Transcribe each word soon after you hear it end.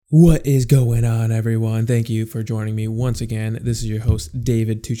What is going on, everyone? Thank you for joining me once again. This is your host,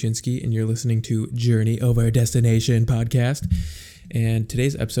 David Tuchinski, and you're listening to Journey Over Destination podcast. And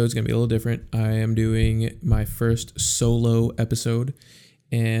today's episode is going to be a little different. I am doing my first solo episode,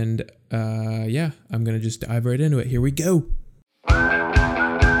 and I'm going to just dive right into it. Here we go.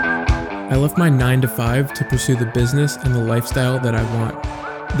 I left my 9-to-5 to pursue the business and the lifestyle that I want.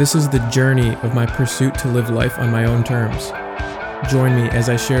 This is the journey of my pursuit to live life on my own terms. Join me as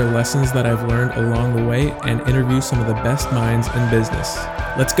I share lessons that I've learned along the way and interview some of the best minds in business.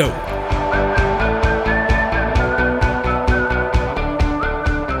 Let's go.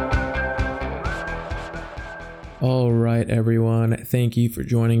 All right, everyone. Thank you for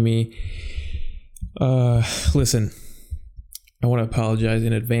joining me. Listen, I want to apologize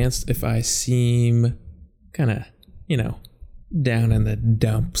in advance if I seem kind of, down in the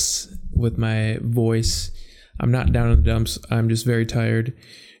dumps with my voice. I'm not down in the dumps. I'm just very tired.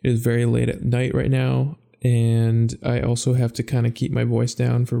 It is very late at night right now, and I also have to kind of keep my voice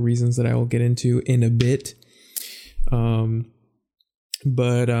down for reasons that I will get into in a bit.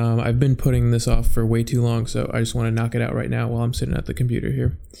 But I've been putting this off for way too long, so I just want to knock it out right now while I'm sitting at the computer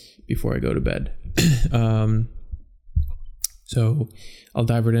here before I go to bed. So I'll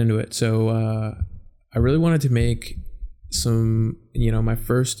dive right into it. So I really wanted to make some, my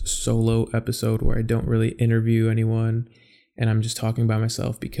first solo episode where I don't really interview anyone and I'm just talking by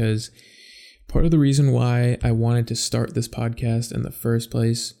myself, because part of the reason why I wanted to start this podcast in the first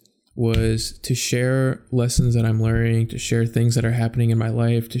place was to share lessons that I'm learning, to share things that are happening in my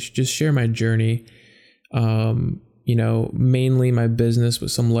life, to just share my journey, mainly my business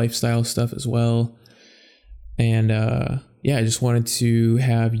with some lifestyle stuff as well. And I just wanted to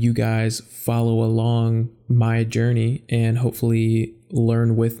have you guys follow along my journey and hopefully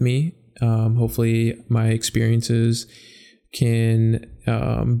learn with me. Hopefully my experiences can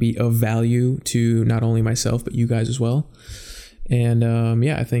be of value to not only myself, but you guys as well. And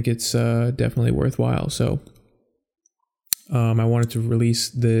I think it's definitely worthwhile. So I wanted to release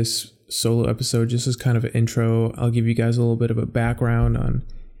this solo episode just as kind of an intro. I'll give you guys a little bit of a background on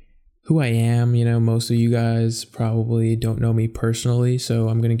who I am. Most of you guys probably don't know me personally, so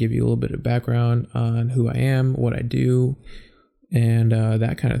I'm going to give you a little bit of background on who I am, what I do, and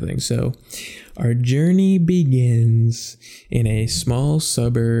that kind of thing. So our journey begins in a small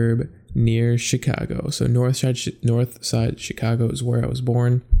suburb near Chicago. So north side Chicago is where I was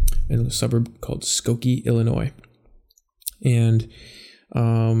born, in a suburb called Skokie, Illinois. And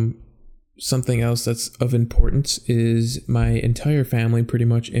something else that's of importance is my entire family pretty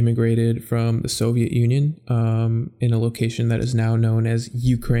much immigrated from the Soviet Union in a location that is now known as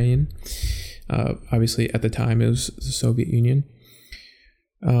Ukraine. Obviously, at the time, it was the Soviet Union.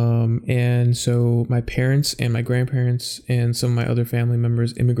 And so my parents and my grandparents and some of my other family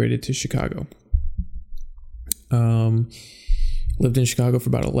members immigrated to Chicago. Lived in Chicago for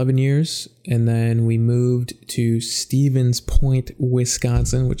about 11 years, and then we moved to Stevens Point,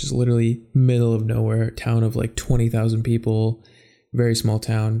 Wisconsin, which is literally middle of nowhere, town of like 20,000 people, very small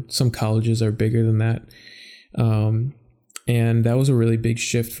town. Some colleges are bigger than that. And that was a really big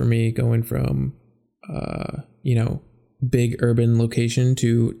shift for me, going from, big urban location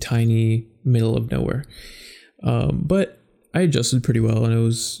to tiny middle of nowhere. But I adjusted pretty well, and it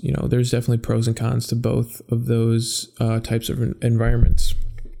was, there's definitely pros and cons to both of those types of environments.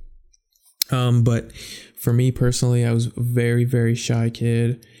 But for me personally, I was a very, very shy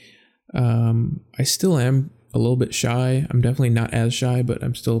kid. I still am a little bit shy. I'm definitely not as shy, but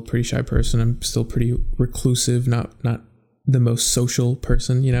I'm still a pretty shy person. I'm still pretty reclusive, not the most social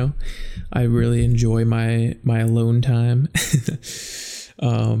person, I really enjoy my alone time.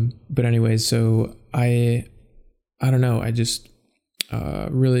 But anyways, so I don't know. I just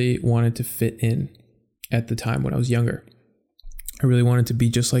really wanted to fit in at the time when I was younger. I really wanted to be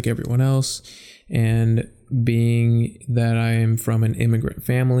just like everyone else. And being that I am from an immigrant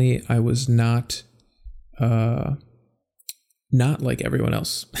family, I was not like everyone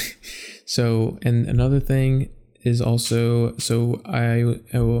else. So, and another thing is also, so I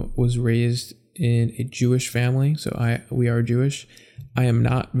was raised in a Jewish family. So we are Jewish. I am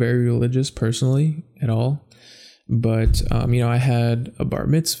not very religious personally at all. But, I had a bar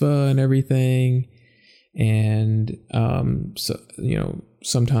mitzvah and everything. And,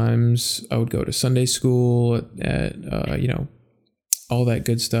 sometimes I would go to Sunday school at all that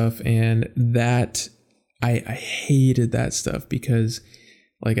good stuff. And that, I hated that stuff because,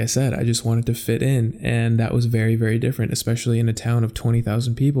 like I said, I just wanted to fit in. And that was very, very different, especially in a town of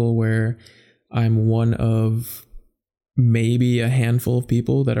 20,000 people where I'm one of maybe a handful of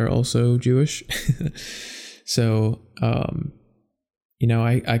people that are also Jewish. So,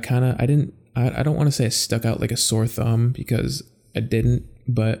 I don't want to say I stuck out like a sore thumb, because I didn't,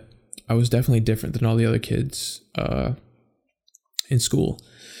 but I was definitely different than all the other kids in school.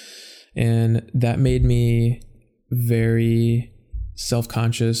 And that made me very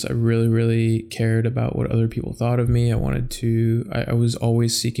self-conscious. I really, really cared about what other people thought of me. I was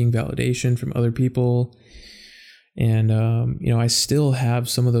always seeking validation from other people. And, I still have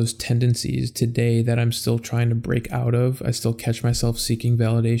some of those tendencies today that I'm still trying to break out of. I still catch myself seeking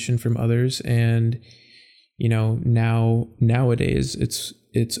validation from others. And, nowadays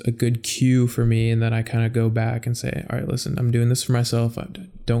it's a good cue for me. And then I kind of go back and say, all right, listen, I'm doing this for myself. I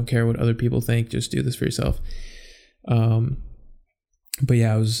don't care what other people think. Just do this for yourself. But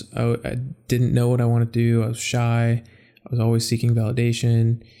yeah, I didn't know what I wanted to do. I was shy. I was always seeking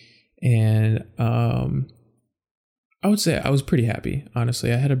validation. And, I would say I was pretty happy,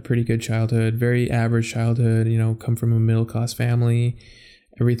 honestly. I had a pretty good childhood, very average childhood, come from a middle-class family.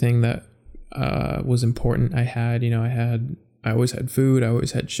 Everything that was important I had. I always had food, I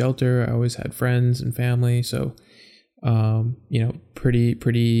always had shelter, I always had friends and family. So,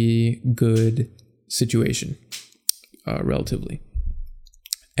 pretty good situation, relatively.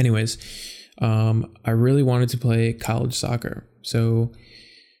 Anyways, I really wanted to play college soccer. So,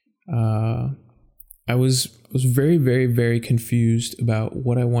 I was very, very, very confused about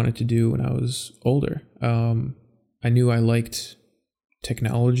what I wanted to do when I was older. I knew I liked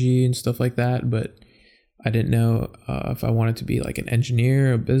technology and stuff like that, but I didn't know if I wanted to be like an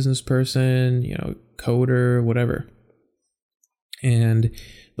engineer, a business person, coder, whatever. And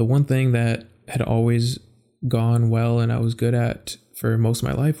the one thing that had always gone well and I was good at for most of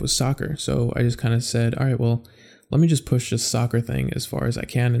my life was soccer. So I just kind of said, all right, well, let me just push this soccer thing as far as I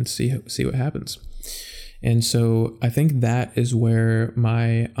can and see what happens. And so I think that is where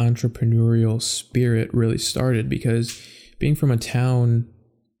my entrepreneurial spirit really started, because being from a town,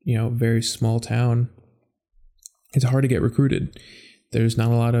 very small town, it's hard to get recruited. There's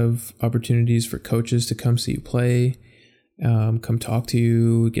not a lot of opportunities for coaches to come see you play, come talk to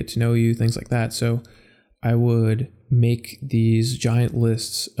you, get to know you, things like that. So I would make these giant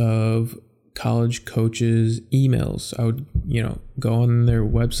lists of college coaches' emails. I would, go on their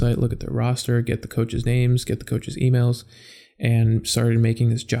website, look at their roster, get the coaches' names, get the coaches' emails, and started making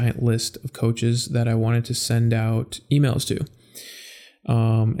this giant list of coaches that I wanted to send out emails to.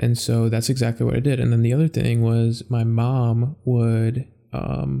 And so that's exactly what I did. And then the other thing was my mom would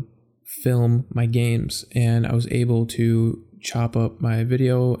film my games, and I was able to chop up my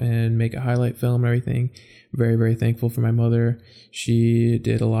video and make a highlight film and everything. Very, very thankful for my mother. She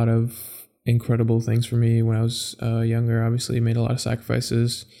did a lot of incredible things for me when I was younger. Obviously made a lot of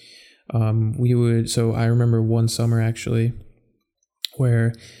sacrifices. So I remember one summer actually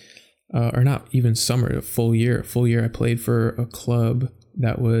where, or not even summer, a full year I played for a club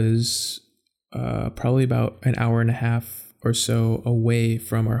that was probably about an hour and a half or so away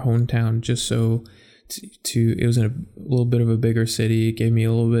from our hometown, just so it was in a little bit of a bigger city. It gave me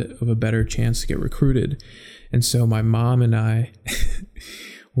a little bit of a better chance to get recruited. And so my mom and I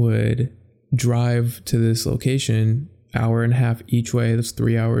would drive to this location, hour and a half each way. That's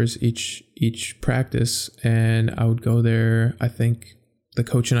 3 hours each practice. And I would go there. I think the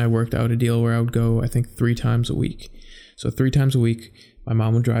coach and I worked out a deal where I would go, 3 times a week. So 3 times a week, my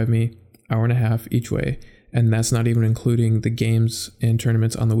mom would drive me, hour and a half each way. And that's not even including the games and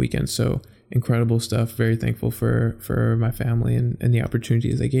tournaments on the weekends. So incredible stuff. Very thankful for my family and the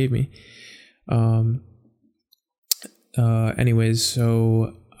opportunities they gave me. Anyways,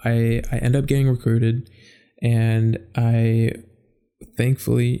 so I end up getting recruited, and I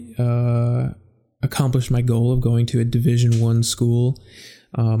thankfully accomplished my goal of going to a Division I school.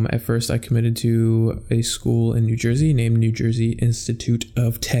 At first, I committed to a school in New Jersey named New Jersey Institute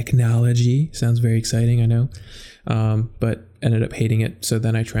of Technology. Sounds very exciting, I know, but ended up hating it. So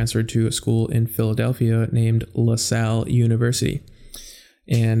then I transferred to a school in Philadelphia named LaSalle University.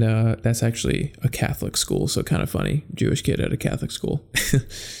 And that's actually a Catholic school, so kind of funny. Jewish kid at a Catholic school.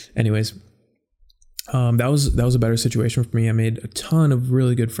 Anyways, that was a better situation for me. I made a ton of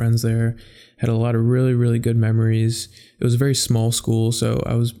really good friends there. Had a lot of really, really good memories. It was a very small school, so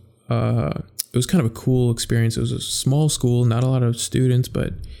it was kind of a cool experience. It was a small school, not a lot of students,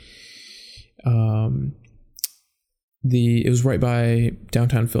 but it was right by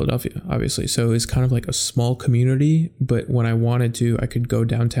downtown Philadelphia, obviously. So it's kind of like a small community, but when I wanted to, I could go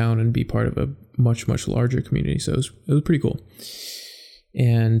downtown and be part of a much, much larger community. So it was pretty cool.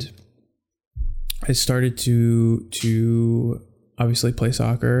 And I started to obviously play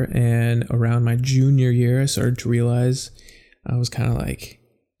soccer, and around my junior year, I started to realize I was kind of like,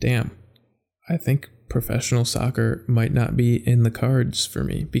 damn, I think professional soccer might not be in the cards for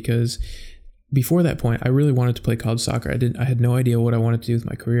me, because before that point, I really wanted to play college soccer. I had no idea what I wanted to do with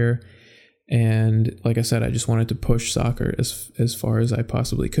my career. And like I said, I just wanted to push soccer as far as I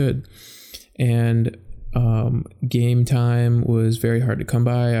possibly could. And game time was very hard to come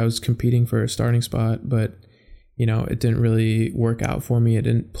by. I was competing for a starting spot, but it didn't really work out for me. I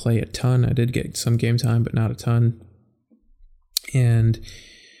didn't play a ton. I did get some game time, but not a ton. And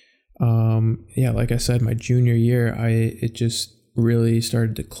like I said, my junior year, it just really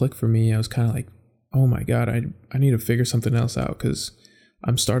started to click for me. I was kind of like, oh my God, I need to figure something else out, because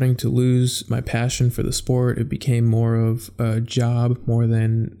I'm starting to lose my passion for the sport. It became more of a job more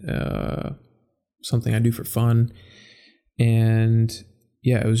than something I do for fun. And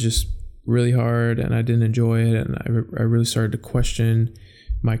it was just really hard, and I didn't enjoy it. And I really started to question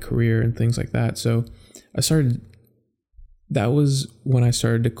my career and things like that. So that was when I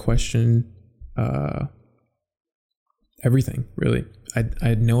started to question everything, really. I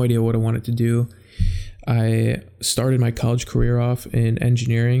had no idea what I wanted to do. I started my college career off in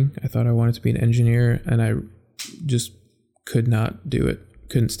engineering. I thought I wanted to be an engineer, and I just could not do it.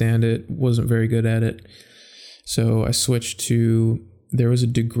 Couldn't stand it. Wasn't very good at it. So I switched to, there was a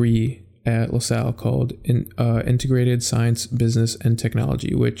degree at LaSalle called Integrated Science, Business, and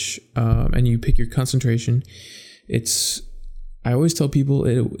Technology, which, and you pick your concentration. I always tell people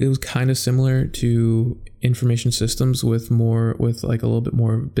it was kind of similar to information systems with like a little bit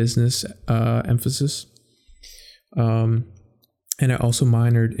more business emphasis. And I also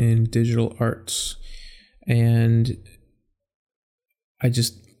minored in digital arts, and I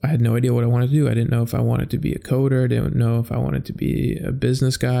had no idea what I wanted to do. I didn't know if I wanted to be a coder. I didn't know if I wanted to be a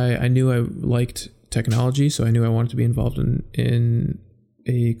business guy. I knew I liked technology, so I knew I wanted to be involved in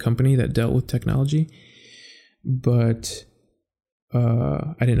a company that dealt with technology. But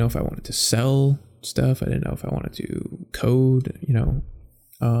I didn't know if I wanted to sell stuff. I didn't know if I wanted to code,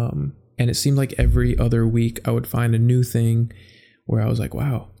 and it seemed like every other week I would find a new thing where I was like,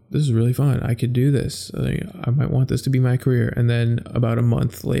 wow, this is really fun. I could do this. I might want this to be my career. And then about a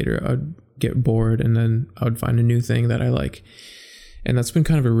month later, I'd get bored, and then I would find a new thing that I like. And that's been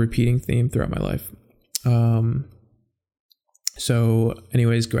kind of a repeating theme throughout my life. So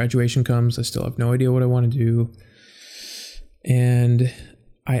anyways, graduation comes. I still have no idea what I want to do. And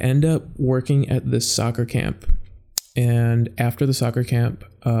I end up working at this soccer camp. And after the soccer camp,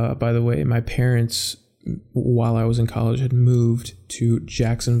 by the way, my parents, while I was in college, had moved to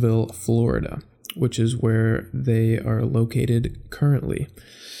Jacksonville, Florida, which is where they are located currently.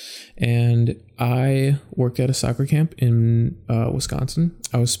 And I worked at a soccer camp in Wisconsin.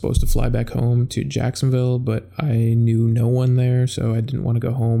 I was supposed to fly back home to Jacksonville, but I knew no one there, so I didn't want to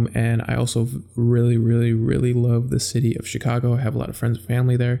go home. And I also really, really, really love the city of Chicago. I have a lot of friends and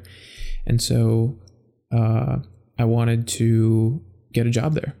family there. And so I wanted to get a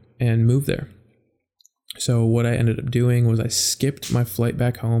job there and move there. So what I ended up doing was I skipped my flight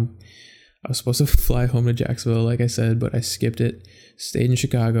back home. I was supposed to fly home to Jacksonville, like I said, but I skipped it, stayed in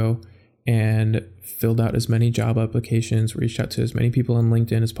Chicago, and filled out as many job applications, reached out to as many people on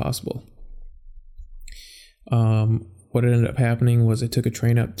LinkedIn as possible. What ended up happening was I took a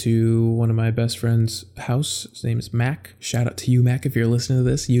train up to one of my best friend's house. His name is Mac. Shout out to you, Mac, if you're listening to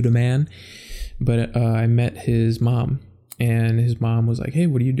this. You the man. But I met his mom, and his mom was like, hey,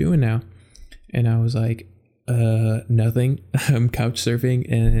 what are you doing now? And I was like, nothing. I'm couch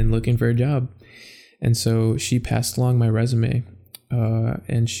surfing and looking for a job. And so she passed along my resume,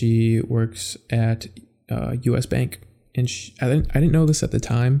 and she works at US Bank. And I didn't know this at the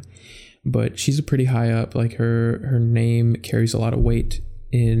time, but she's a pretty high up. Like her name carries a lot of weight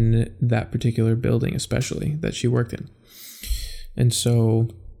in that particular building, especially that she worked in. And so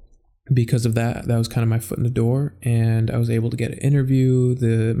because of that was kind of my foot in the door, and I was able to get an interview.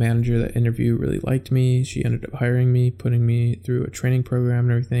 The manager that interviewed really liked me. She ended up hiring me, putting me through a training program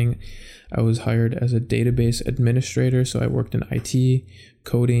and everything. I was hired as a database administrator, so I worked in IT,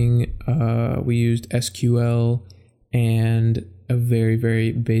 coding. We used SQL and a very,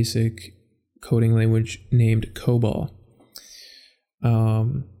 very basic coding language named COBOL.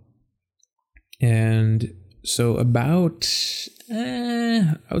 And so about,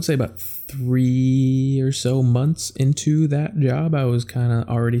 I would say about 3 or so months into that job, I was kind of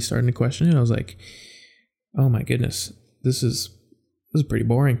already starting to question it. I was like, oh my goodness, this is pretty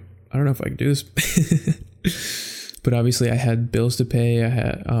boring. I don't know if I can do this. But obviously I had bills to pay. I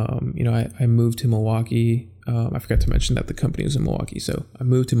had, I moved to Milwaukee. I forgot to mention that the company was in Milwaukee. So I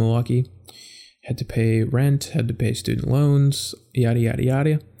moved to Milwaukee, had to pay rent, had to pay student loans, yada, yada,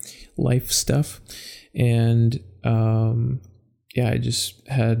 yada, life stuff. And yeah, I just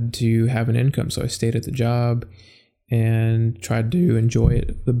had to have an income. So I stayed at the job and tried to enjoy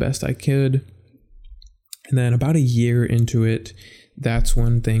it the best I could. And then about a year into it, that's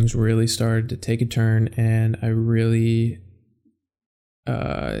when things really started to take a turn, and I really,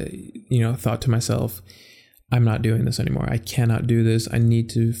 thought to myself, I'm not doing this anymore. I cannot do this. I need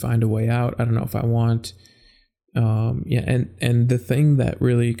to find a way out. I don't know if I want. And the thing that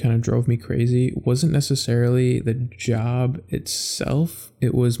really kind of drove me crazy wasn't necessarily the job itself.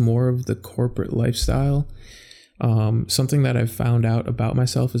 It was more of the corporate lifestyle. Something that I've found out about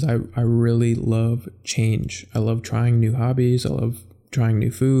myself is I really love change. I love trying new hobbies. I love trying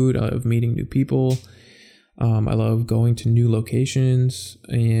new food. I love meeting new people. I love going to new locations.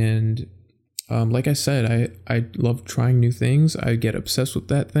 And like I said, I love trying new things. I get obsessed with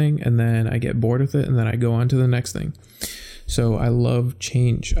that thing, and then I get bored with it, and then I go on to the next thing. So I love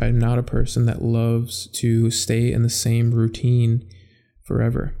change. I'm not a person that loves to stay in the same routine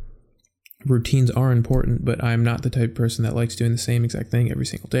forever. Routines are important, but I'm not the type of person that likes doing the same exact thing every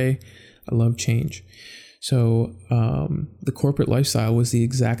single day. I love change. So the corporate lifestyle was the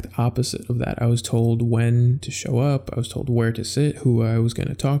exact opposite of that. I was told when to show up. I was told where to sit, who I was going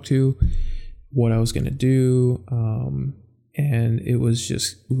to talk to, what I was going to do. And it was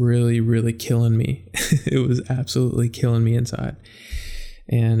just really, really killing me. It was absolutely killing me inside.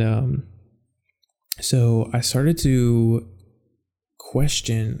 And so I started to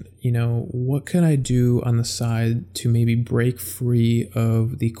question, what can I do on the side to maybe break free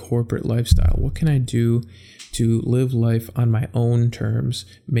of the corporate lifestyle? What can I do to live life on my own terms,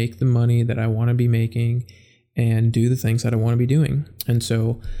 make the money that I want to be making, and do the things that I want to be doing? And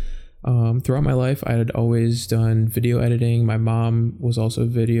so throughout my life, I had always done video editing. My mom was also a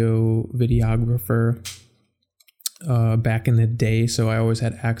videographer back in the day, so I always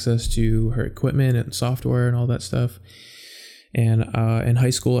had access to her equipment and software and all that stuff. And in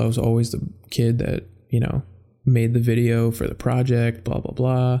high school, I was always the kid that, made the video for the project, blah, blah,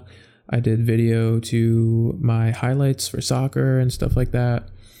 blah. I did video to my highlights for soccer and stuff like that.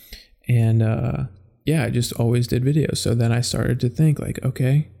 And I just always did videos. So then I started to think like,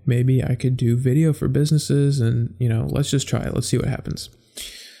 okay, maybe I could do video for businesses, and, let's just try it. Let's see what happens.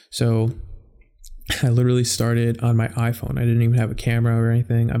 So I literally started on my iPhone. I didn't even have a camera or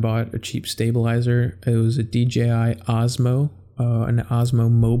anything. I bought a cheap stabilizer. It was a DJI Osmo, an Osmo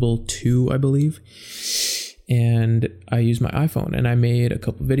Mobile 2, I believe. And I used my iPhone, and I made a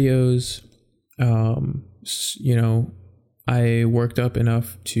couple videos. I worked up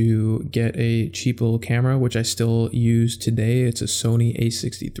enough to get a cheap little camera, which I still use today. It's a Sony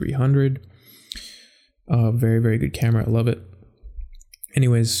a6300. Very, very good camera. I love it.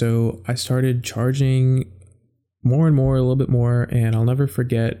 Anyways, so I started charging more and more, a little bit more, and I'll never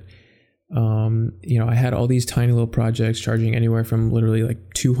forget, I had all these tiny little projects charging anywhere from literally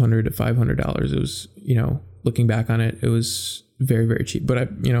like $200 to $500. It was, looking back on it, it was very, very cheap, but I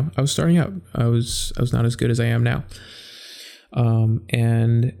was starting out. I was not as good as I am now.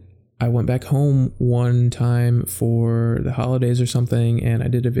 And I went back home one time for the holidays or something, and I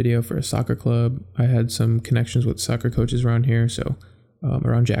did a video for a soccer club. I had some connections with soccer coaches around here, so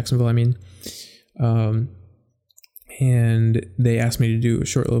around Jacksonville, I mean. And they asked me to do a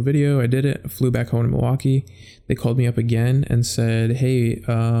short little video. I did it. I flew back home to Milwaukee. They called me up again and said, hey,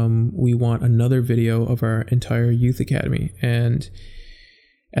 we want another video of our entire youth academy. And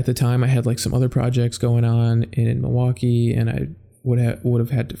at the time I had like some other projects going on in Milwaukee, and I would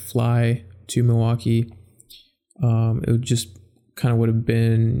have had to fly to Milwaukee. It would just kind of would have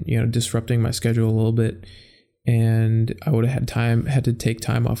been, disrupting my schedule a little bit, and I would have had to take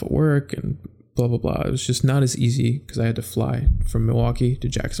time off at work and blah, blah, blah. It was just not as easy because I had to fly from Milwaukee to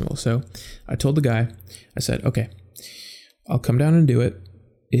Jacksonville. So I told the guy, I said, okay, I'll come down and do it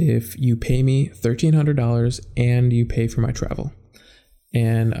if you pay me $1,300 and you pay for my travel.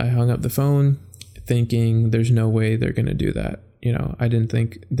 And I hung up the phone thinking there's no way they're going to do that. I didn't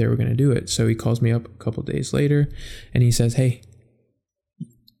think they were going to do it. So he calls me up a couple days later and he says, hey,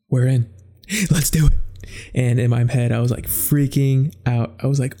 we're in. Let's do it. And in my head, I was like freaking out. I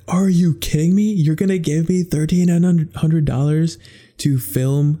was like, are you kidding me? You're going to give me $1,300 to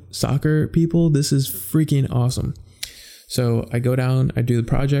film soccer people? This is freaking awesome. So I go down, I do the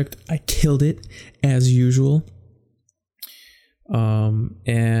project. I killed it as usual.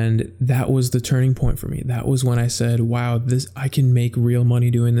 And that was the turning point for me. That was when I said, wow, I can make real money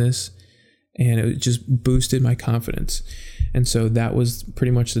doing this. And it just boosted my confidence. And so that was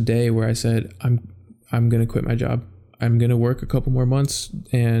pretty much the day where I said, I'm going to quit my job. I'm going to work a couple more months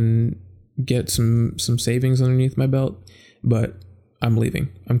and get some savings underneath my belt, but I'm leaving.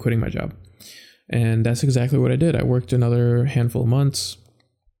 I'm quitting my job. And that's exactly what I did. I worked another handful of months,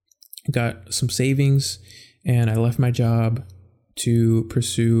 got some savings, and I left my job to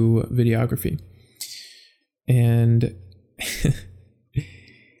pursue videography. And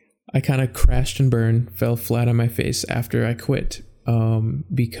I kind of crashed and burned, fell flat on my face after I quit,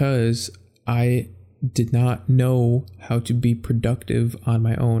 because I did not know how to be productive on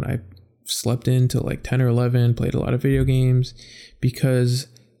my own. I slept in till like 10 or 11, played a lot of video games because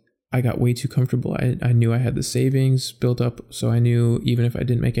I got way too comfortable. I knew I had the savings built up, so I knew even if I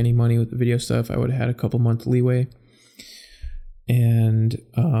didn't make any money with the video stuff, I would have had a couple month leeway. And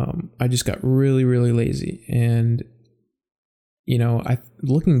I just got really, really lazy. And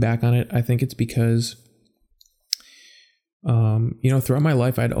looking back on it, I think it's because throughout my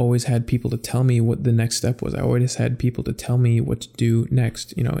life, I'd always had people to tell me what the next step was. I always had people to tell me what to do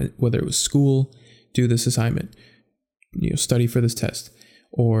next, whether it was school, do this assignment, study for this test,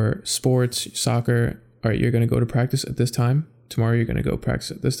 or sports, soccer. All right, you're going to go to practice at this time. Tomorrow, you're going to go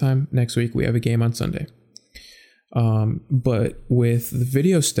practice at this time. Next week, we have a game on Sunday. But with the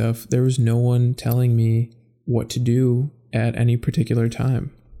video stuff, there was no one telling me what to do at any particular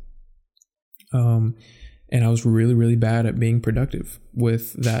time. And I was really, really bad at being productive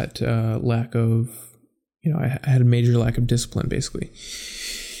with that lack of, I had a major lack of discipline, basically.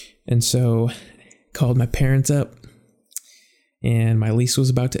 And so called my parents up, and my lease was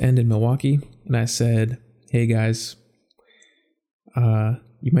about to end in Milwaukee. And I said, hey guys,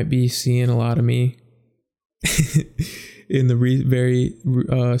 you might be seeing a lot of me in the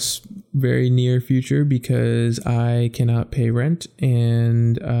very near future because I cannot pay rent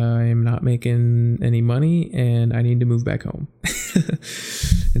and I am not making any money and I need to move back home.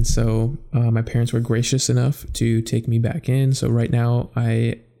 And so my parents were gracious enough to take me back in. So right now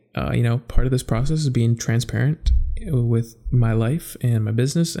part of this process is being transparent with my life and my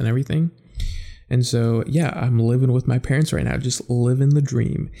business and everything. And so, yeah, I'm living with my parents right now, just living the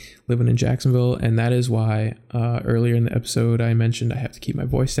dream, living in Jacksonville. And that is why earlier in the episode, I mentioned I have to keep my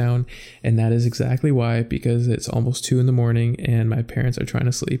voice down. And that is exactly why, because it's almost 2 a.m. and my parents are trying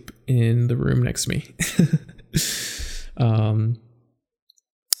to sleep in the room next to me.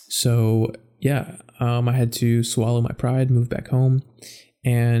 I had to swallow my pride, move back home.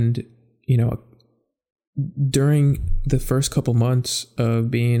 And, during the first couple months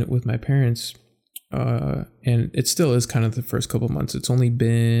of being with my parents, and it still is kind of the first couple months. It's only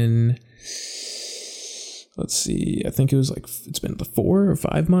been, let's see, I think it's been 4 or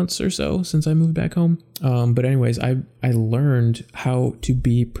 5 months or so since I moved back home. But anyways, I learned how to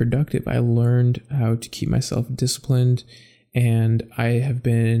be productive. I learned how to keep myself disciplined, and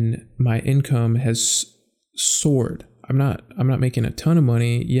my income has soared. I'm not making a ton of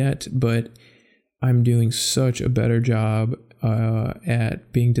money yet, but I'm doing such a better job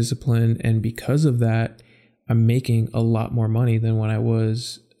at being disciplined, and because of that, I'm making a lot more money than when I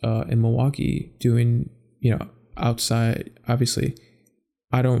was in Milwaukee doing, outside. Obviously,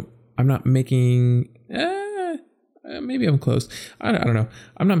 I'm not making. Maybe I'm close. I don't know.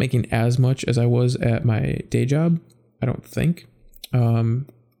 I'm not making as much as I was at my day job, I don't think.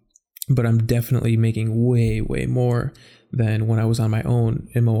 But I'm definitely making way, way more than when I was on my own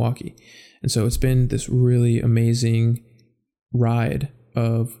in Milwaukee. And so it's been this really amazing ride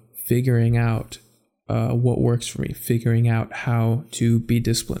of figuring out what works for me, figuring out how to be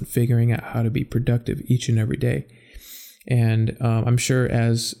disciplined, figuring out how to be productive each and every day. And I'm sure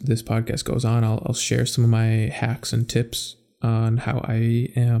as this podcast goes on, I'll share some of my hacks and tips on how I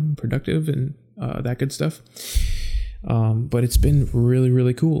am productive and that good stuff. But it's been really,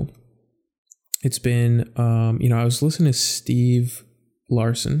 really cool. It's been, I was listening to Steve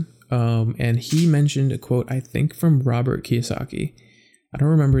Larson, and he mentioned a quote, I think from Robert Kiyosaki. I don't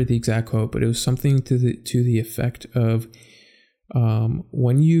remember the exact quote, but it was something to the effect of,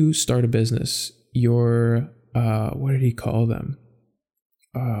 when you start a business, your, what did he call them?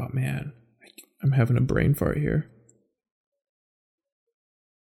 Oh man, I'm having a brain fart here.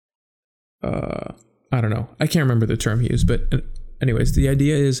 I don't know. I can't remember the term he used, but anyways, the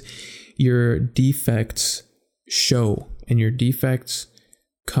idea is your defects show and your defects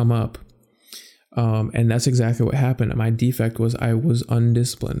come up. And that's exactly what happened. My defect was I was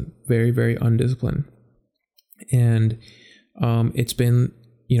undisciplined, very, very undisciplined. And it's been,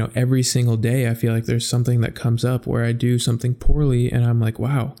 every single day, I feel like there's something that comes up where I do something poorly and I'm like,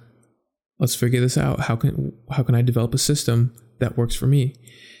 wow, let's figure this out. How can I develop a system that works for me?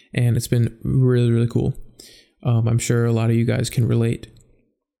 And it's been really, really cool. I'm sure a lot of you guys can relate.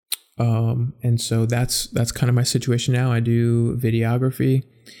 And so that's kind of my situation now. I do videography.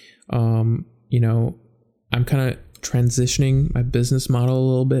 I'm kind of transitioning my business model a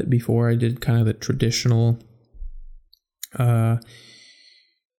little bit. Before I did kind of the traditional,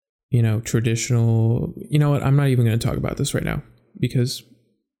 you know what? I'm not even going to talk about this right now because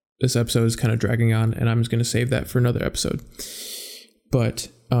this episode is kind of dragging on, and I'm just going to save that for another episode. But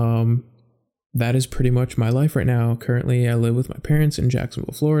that is pretty much my life right now. Currently, I live with my parents in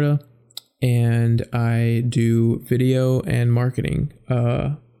Jacksonville, Florida, and I do video and marketing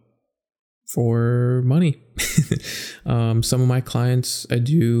for money. Some of my clients, I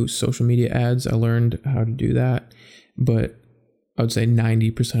do social media ads. I learned how to do that, but I would say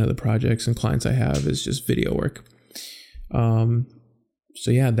 90% of the projects and clients I have is just video work. So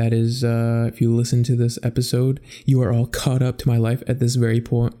yeah, that is, if you listen to this episode, you are all caught up to my life at this very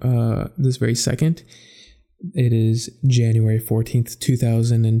point, this very second. It is January 14th,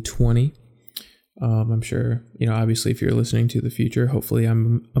 2020. I'm sure, obviously if you're listening to the future, hopefully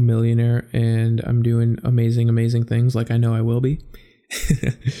I'm a millionaire and I'm doing amazing things like I know I will be.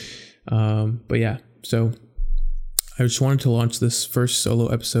 But yeah, so I just wanted to launch this first solo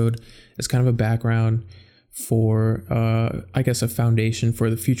episode as kind of a background for, I guess, a foundation for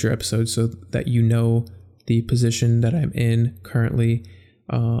the future episodes so that you know the position that I'm in currently.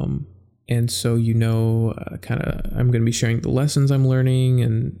 And so, kind of, I'm going to be sharing the lessons I'm learning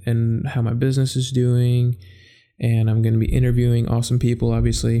and how my business is doing. And I'm going to be interviewing awesome people,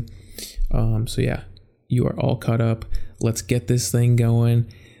 obviously. So yeah, you are all caught up. Let's get this thing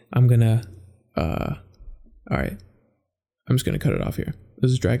going. All right. I'm just going to cut it off here.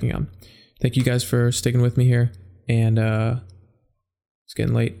 This is dragging on. Thank you guys for sticking with me here. And it's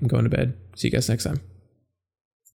getting late. I'm going to bed. See you guys next time.